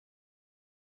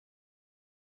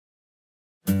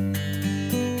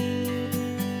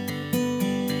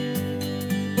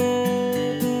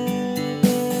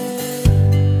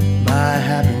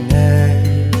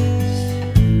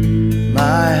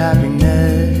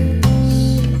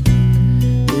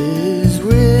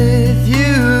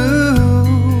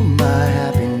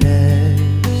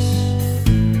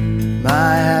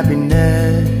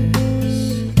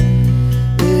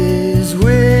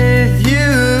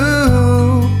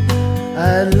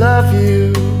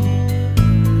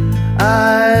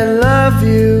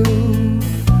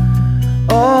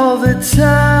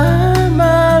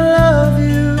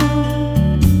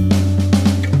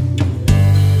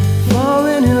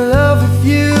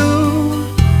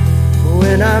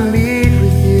when I meet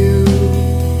with you.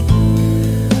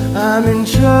 I'm in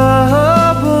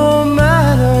trouble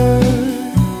matter.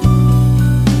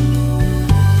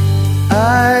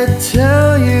 I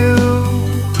tell you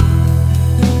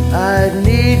I'd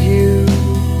need you,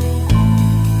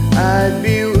 I'd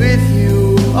be with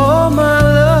you, all my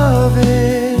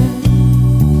loving,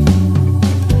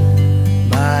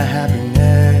 my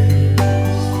happiness,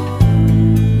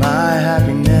 my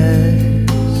happiness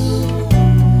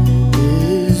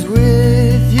is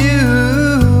with you,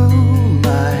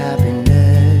 my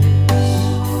happiness,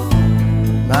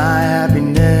 my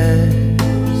happiness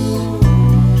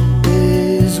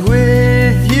is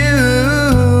with you.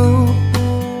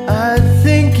 I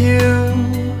think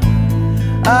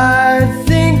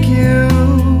you,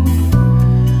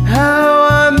 how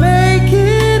I make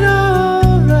it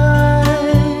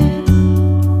alright.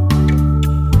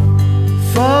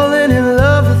 Falling in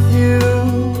love with you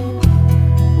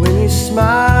when you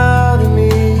smile to me,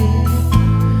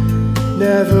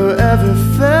 never ever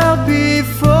felt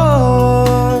before.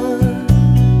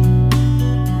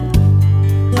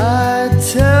 I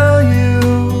tell you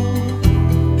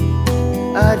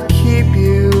I'd keep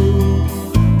you,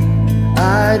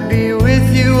 I'd be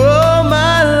with you all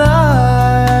my life.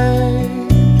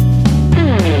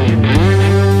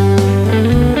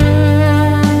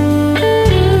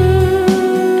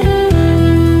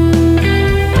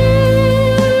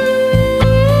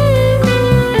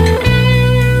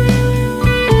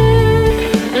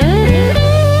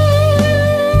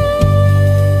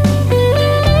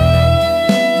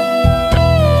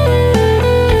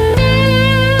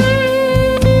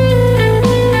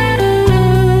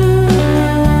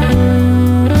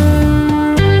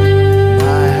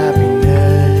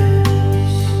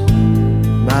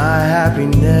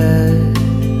 Happiness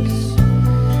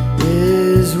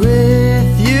is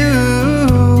with you,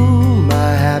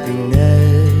 my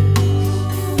happiness,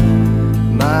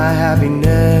 my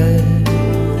happiness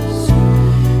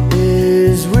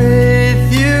is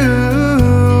with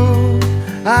you.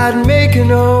 I'd make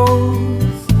an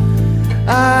oath,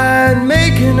 I'd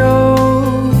make an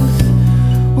oath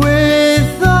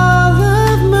with all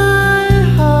of my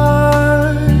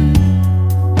heart.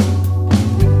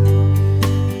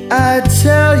 I'd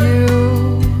tell you,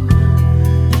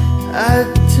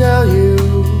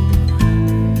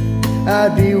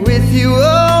 I'd be with you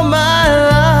all my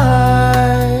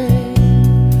life.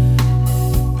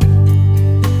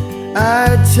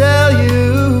 I'd tell you,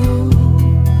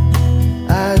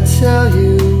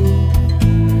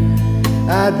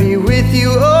 I'd be with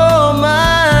you all